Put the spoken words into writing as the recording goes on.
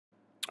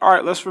All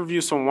right, let's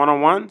review some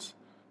one-on-ones.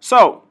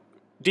 So,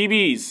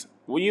 DBs,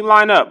 when you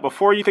line up,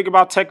 before you think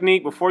about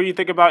technique, before you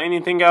think about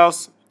anything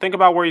else, think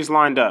about where he's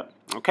lined up.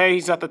 Okay,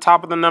 he's at the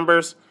top of the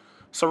numbers.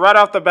 So right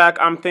off the back,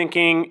 I'm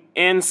thinking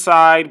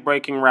inside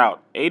breaking route.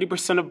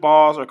 80% of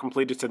balls are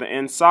completed to the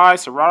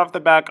inside. So right off the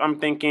back, I'm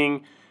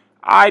thinking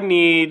I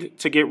need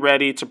to get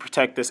ready to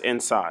protect this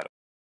inside.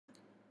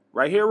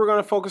 Right here, we're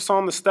going to focus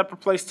on the step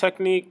replace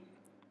technique.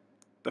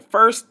 The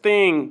first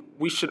thing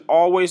we should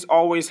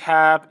always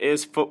have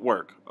is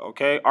footwork,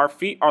 okay? Our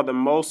feet are the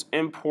most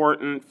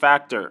important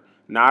factor,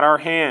 not our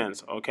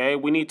hands, okay?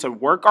 We need to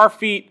work our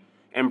feet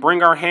and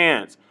bring our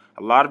hands.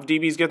 A lot of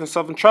DBs get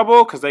themselves in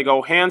trouble because they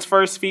go hands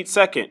first, feet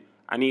second.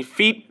 I need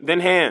feet,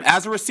 then hands.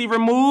 As a receiver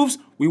moves,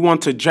 we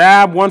want to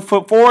jab 1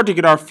 foot forward to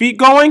get our feet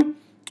going,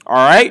 all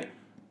right?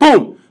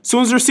 Boom. As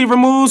soon as the receiver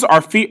moves,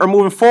 our feet are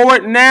moving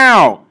forward.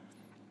 Now,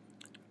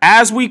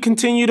 as we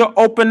continue to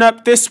open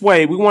up this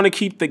way, we want to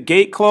keep the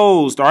gate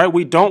closed, all right?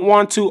 We don't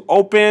want to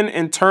open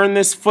and turn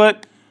this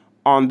foot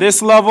on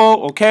this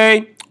level,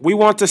 okay? We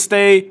want to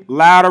stay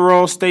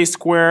lateral, stay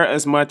square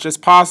as much as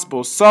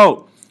possible.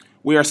 So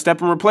we are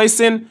step and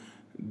replacing.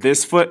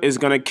 This foot is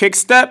going to kick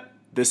step.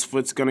 This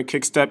foot's going to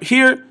kick step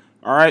here,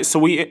 all right? So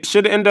we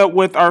should end up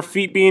with our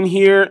feet being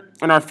here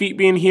and our feet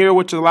being here,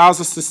 which allows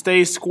us to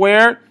stay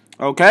square,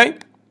 okay?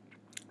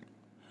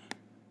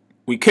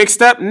 We kick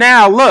step.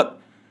 Now, look.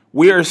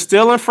 We are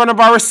still in front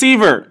of our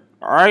receiver,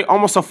 all right?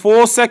 Almost a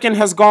full second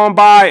has gone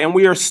by, and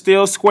we are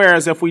still square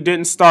as if we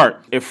didn't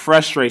start. It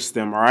frustrates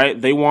them, all right?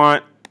 They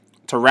want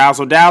to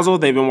razzle-dazzle.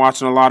 They've been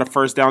watching a lot of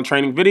first down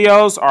training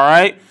videos, all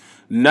right?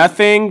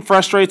 Nothing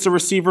frustrates a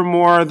receiver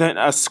more than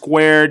a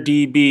square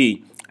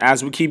DB.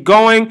 As we keep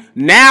going,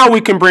 now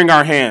we can bring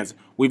our hands.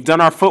 We've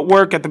done our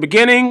footwork at the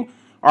beginning,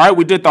 all right?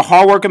 We did the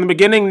hard work in the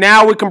beginning.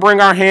 Now we can bring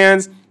our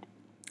hands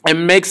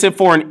and makes it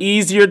for an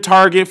easier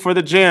target for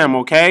the jam,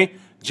 okay?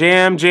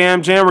 Jam,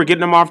 jam, jam. We're getting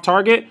them off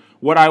target.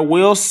 What I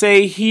will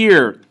say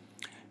here,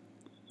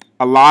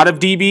 a lot of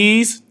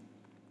DBs,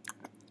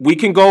 we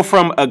can go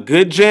from a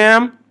good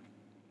jam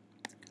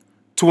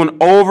to an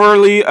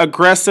overly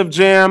aggressive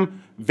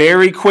jam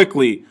very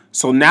quickly.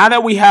 So now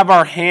that we have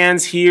our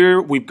hands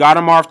here, we've got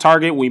them off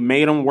target. We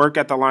made them work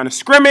at the line of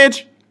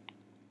scrimmage.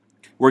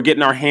 We're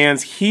getting our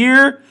hands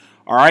here.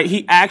 All right.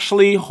 He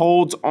actually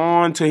holds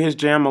on to his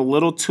jam a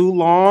little too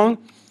long.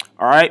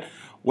 All right.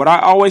 What I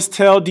always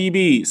tell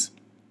DBs,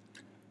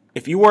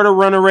 if you were to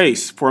run a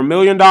race for $1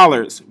 million,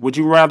 would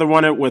you rather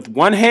run it with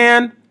one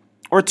hand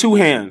or two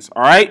hands?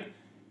 All right?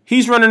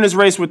 He's running his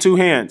race with two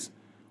hands.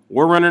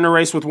 We're running a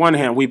race with one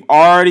hand. We've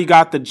already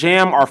got the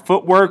jam. Our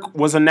footwork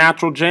was a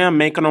natural jam,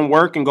 making them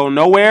work and go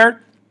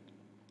nowhere.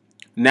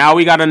 Now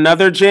we got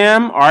another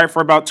jam, all right,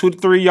 for about 2 to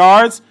 3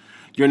 yards.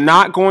 You're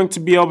not going to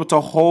be able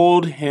to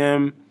hold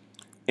him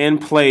in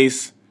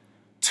place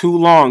too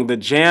long. The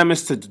jam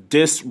is to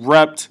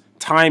disrupt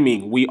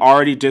timing. We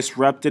already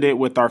disrupted it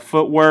with our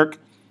footwork.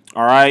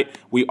 All right,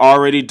 we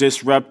already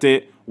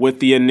disrupted with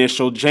the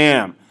initial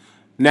jam.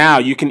 Now,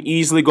 you can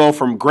easily go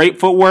from great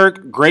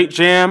footwork, great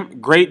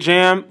jam,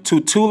 to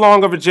too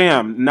long of a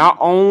jam. Not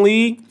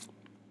only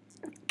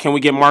can we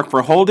get marked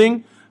for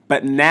holding,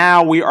 but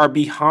now we are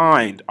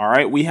behind, all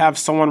right? We have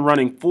someone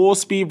running full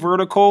speed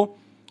vertical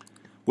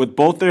with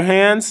both their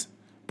hands,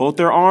 both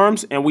their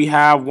arms, and we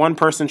have one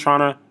person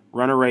trying to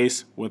run a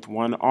race with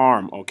one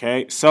arm,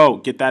 okay? So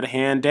get that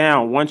hand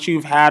down. Once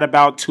you've had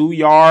about 2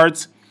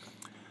 yards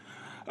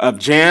of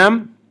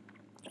jam,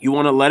 you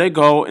want to let it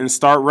go and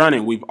start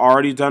running. We've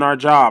already done our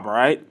job, all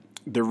right?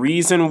 The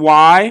reason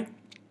why,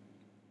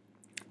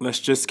 let's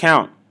just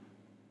count,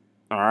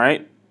 all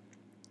right?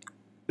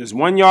 There's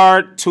 1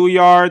 yard, 2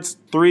 yards,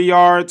 3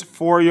 yards,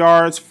 4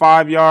 yards,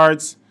 5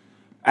 yards.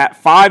 At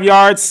 5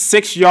 yards,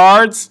 6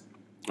 yards,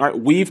 all right,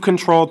 we've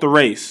controlled the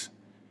race.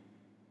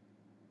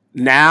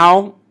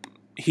 Now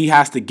he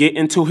has to get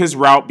into his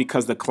route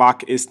because the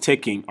clock is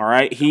ticking, all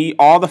right?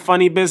 All the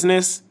funny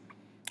business,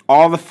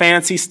 all the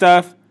fancy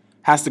stuff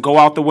has to go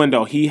out the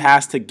window. He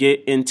has to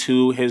get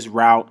into his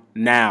route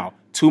now.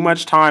 Too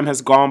much time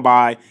has gone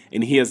by,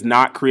 and he has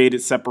not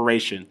created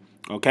separation,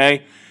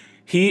 okay?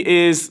 He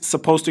is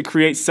supposed to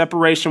create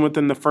separation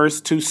within the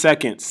first 2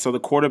 seconds so the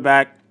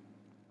quarterback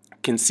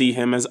can see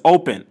him as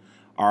open,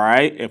 all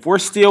right? If we're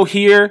still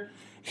here,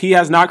 he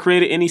has not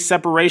created any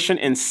separation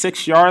in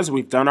 6 yards.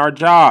 We've done our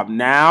job.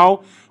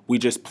 Now we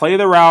just play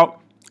the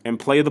route and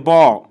play the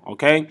ball,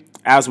 okay?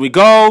 As we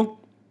go,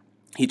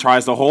 he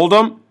tries to hold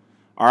him.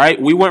 All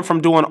right, we went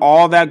from doing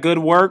all that good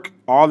work,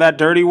 all that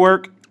dirty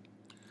work,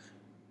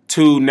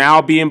 to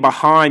now being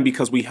behind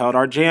because we held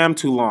our jam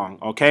too long,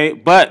 okay?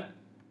 But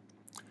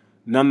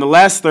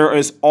nonetheless, there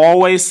is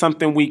always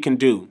something we can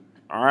do,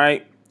 all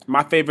right?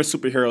 My favorite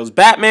superhero is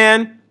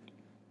Batman.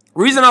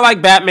 Reason I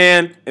like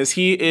Batman is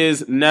he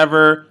is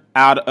never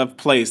out of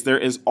place. There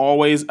is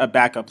always a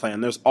backup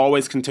plan. There's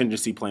always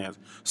contingency plans.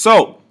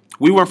 So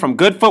we went from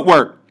good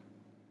footwork,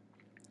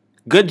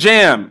 good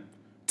jam,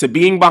 to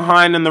being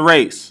behind in the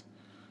race.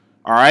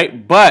 All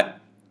right, but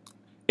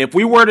if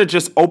we were to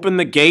just open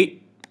the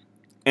gate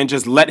and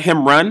just let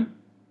him run,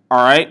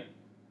 all right,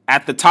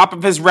 At the top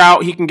of his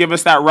route, he can give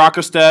us that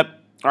rocker step.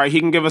 All right,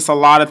 he can give us a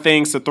lot of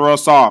things to throw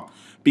us off.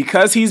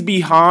 Because he's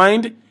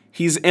behind,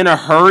 he's in a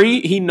hurry.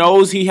 He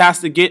knows he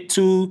has to get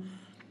to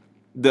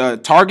the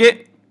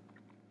target.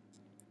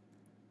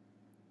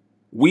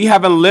 We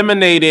have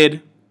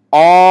eliminated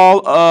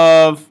all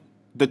of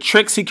the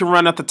tricks he can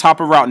run at the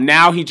top of route.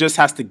 Now he just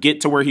has to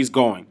get to where he's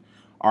going.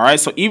 All right,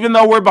 so even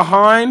though we're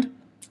behind,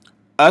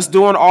 us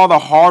doing all the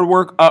hard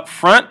work up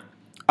front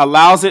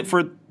allows it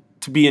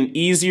to be an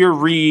easier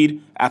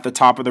read at the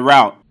top of the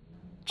route.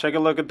 Take a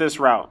look at this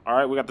route. All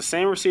right, we got the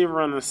same receiver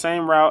running the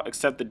same route,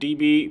 except the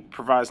DB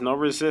provides no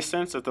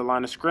resistance at the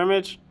line of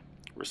scrimmage.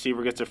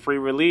 Receiver gets a free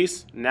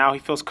release. Now he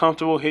feels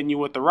comfortable hitting you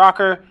with the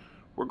rocker.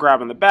 We're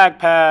grabbing the back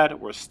pad.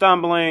 We're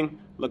stumbling,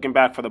 looking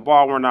back for the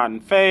ball. We're not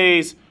in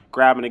phase.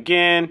 Grabbing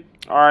again.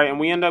 All right, and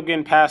we end up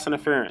getting pass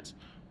interference.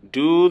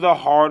 Do the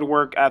hard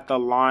work at the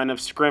line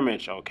of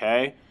scrimmage,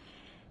 okay?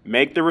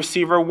 Make the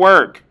receiver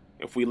work.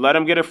 If we let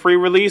him get a free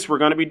release, we're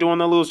going to be doing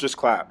the loser's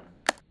clap.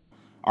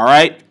 All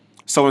right?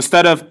 So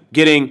instead of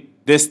getting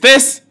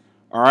this,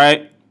 all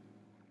right,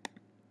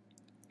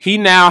 he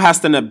now has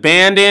to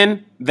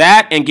abandon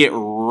that and get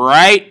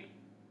right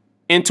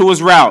into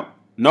his route.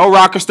 No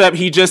rocker step.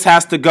 He just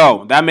has to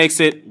go. That makes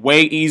it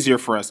way easier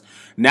for us.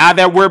 Now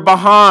that we're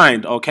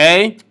behind,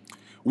 okay,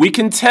 we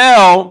can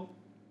tell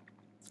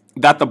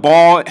that the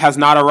ball has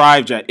not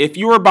arrived yet. If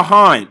you are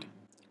behind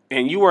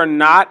and you are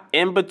not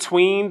in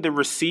between the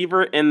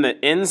receiver and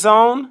the end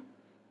zone,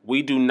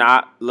 we do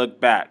not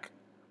look back.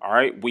 All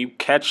right, we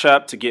catch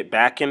up to get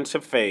back into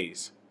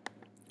phase.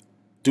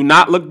 Do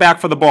not look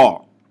back for the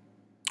ball.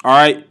 All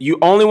right, you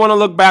only want to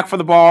look back for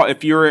the ball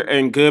if you're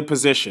in good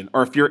position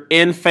or if you're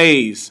in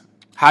phase.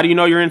 How do you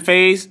know you're in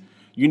phase?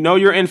 You know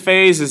you're in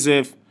phase is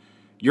if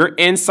your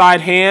inside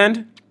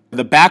hand,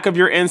 the back of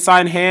your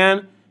inside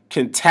hand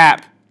can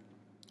tap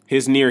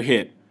his near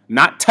hip.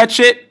 Not touch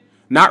it,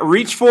 not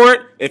reach for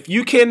it. If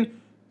you can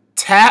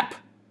tap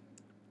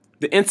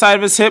the inside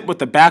of his hip with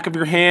the back of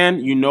your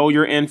hand, you know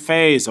you're in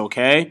phase,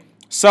 okay?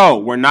 So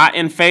we're not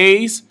in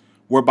phase.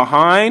 We're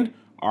behind,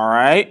 all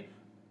right?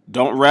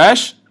 Don't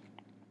rush.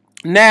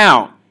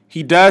 Now,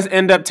 he does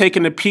end up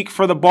taking a peek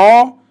for the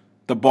ball.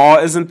 The ball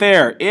isn't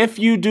there. If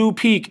you do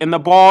peek and the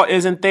ball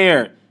isn't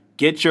there,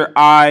 get your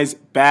eyes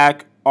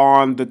back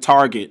on the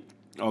target,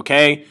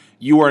 okay?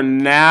 You are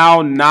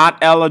now not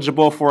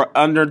eligible for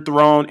an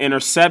underthrown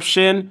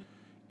interception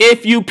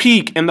if you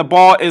peek and the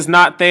ball is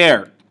not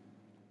there.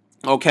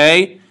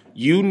 Okay,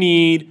 you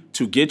need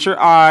to get your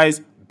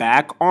eyes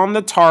back on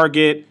the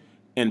target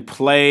and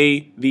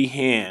play the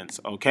hands,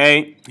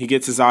 okay? He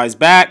gets his eyes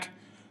back.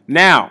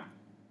 Now,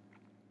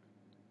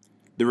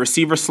 the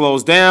receiver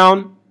slows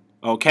down,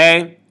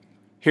 okay?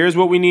 Here's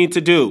what we need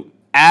to do.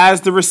 As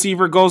the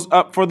receiver goes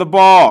up for the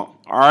ball,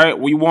 all right,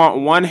 we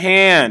want one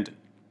hand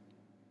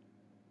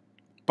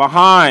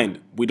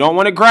behind. We don't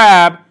want to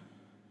grab.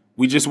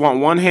 We just want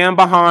one hand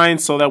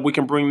behind so that we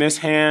can bring this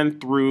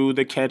hand through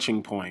the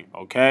catching point,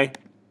 okay?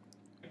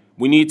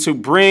 We need to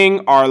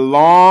bring our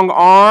long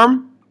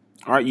arm.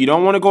 All right, you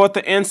don't want to go at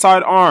the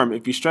inside arm.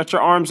 If you stretch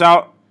your arms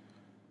out,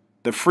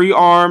 the free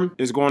arm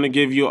is going to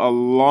give you a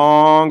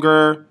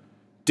longer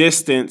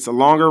distance, a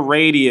longer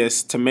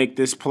radius to make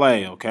this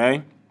play,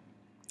 okay?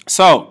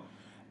 So,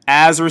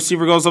 as the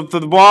receiver goes up to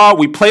the ball,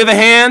 we play the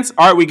hands.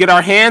 All right, we get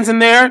our hands in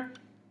there.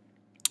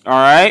 All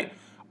right,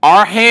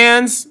 our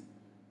hands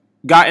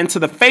got into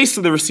the face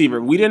of the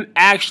receiver. We didn't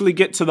actually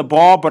get to the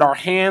ball, but our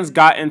hands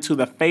got into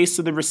the face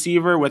of the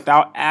receiver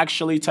without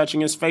actually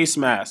touching his face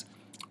mask.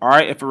 All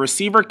right, if a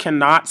receiver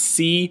cannot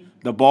see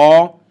the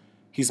ball,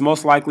 he's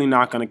most likely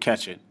not going to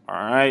catch it. All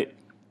right,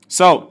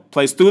 so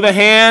plays through the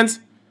hands,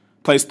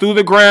 plays through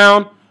the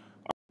ground.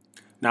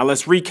 Now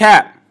let's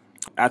recap.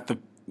 At the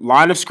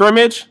line of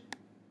scrimmage,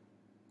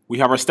 we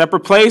have our step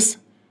replace.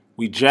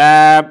 We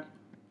jab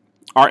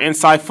our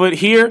inside foot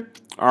here.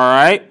 All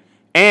right.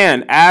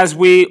 And as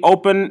we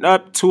open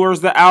up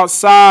towards the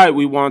outside,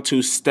 we want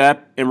to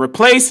step and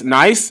replace.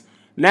 Nice.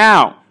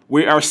 Now,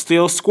 we are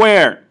still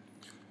square.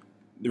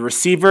 The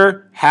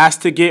receiver has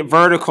to get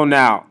vertical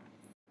now.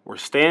 We're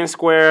staying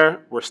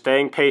square. We're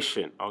staying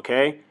patient,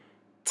 okay?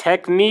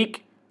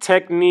 Technique,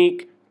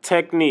 technique,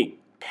 technique.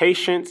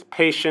 Patience,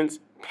 patience,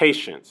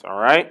 patience, all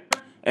right?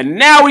 And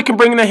now we can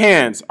bring in the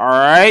hands, all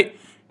right?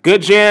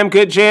 Good jam,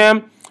 good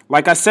jam.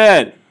 Like I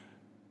said,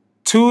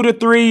 2 to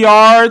 3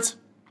 yards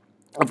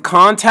of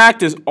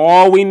contact is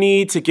all we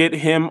need to get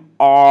him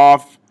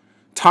off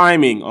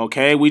timing,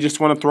 okay? We just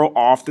want to throw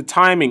off the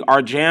timing.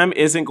 Our jam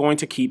isn't going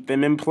to keep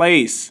them in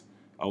place,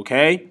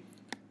 okay?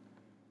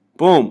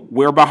 Boom,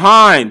 we're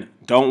behind.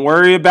 Don't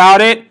worry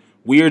about it.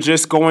 We are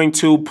just going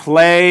to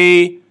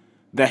play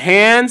the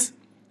hands,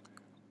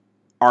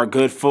 our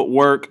good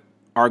footwork,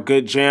 our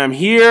good jam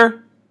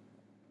here.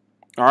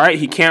 All right,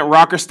 he can't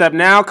rocker step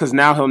now because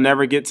now he'll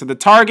never get to the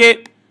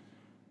target.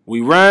 We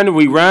run,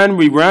 we run,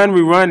 we run,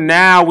 we run.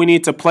 Now we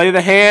need to play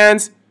the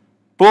hands.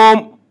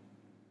 Boom.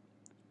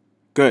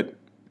 Good.